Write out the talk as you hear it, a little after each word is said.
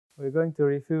We're going to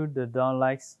review the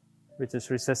downlights, which is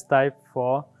recessed type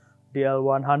for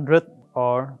DL100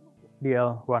 or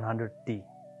DL100D.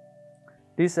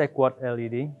 These quad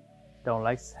LED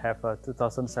downlights have a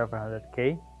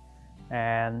 2700K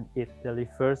and it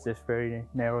delivers this very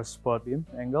narrow spot beam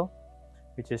angle,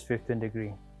 which is 15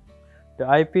 degrees. The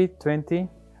IP20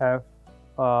 have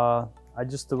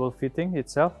adjustable fitting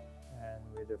itself and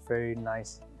with a very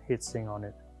nice heatsink on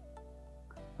it.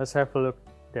 Let's have a look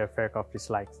at the effect of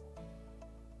these lights.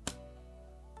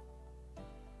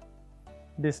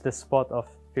 This is the spot of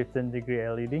 15 degree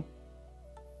LED.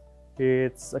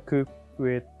 It's equipped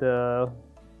with the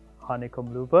honeycomb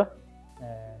louver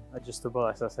and adjustable,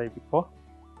 as I said before.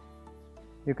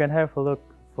 You can have a look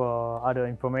for other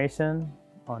information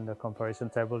on the comparison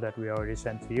table that we already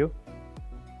sent to you,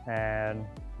 and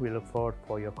we look forward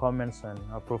for your comments and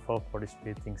approval for these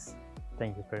fittings.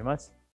 Thank you very much.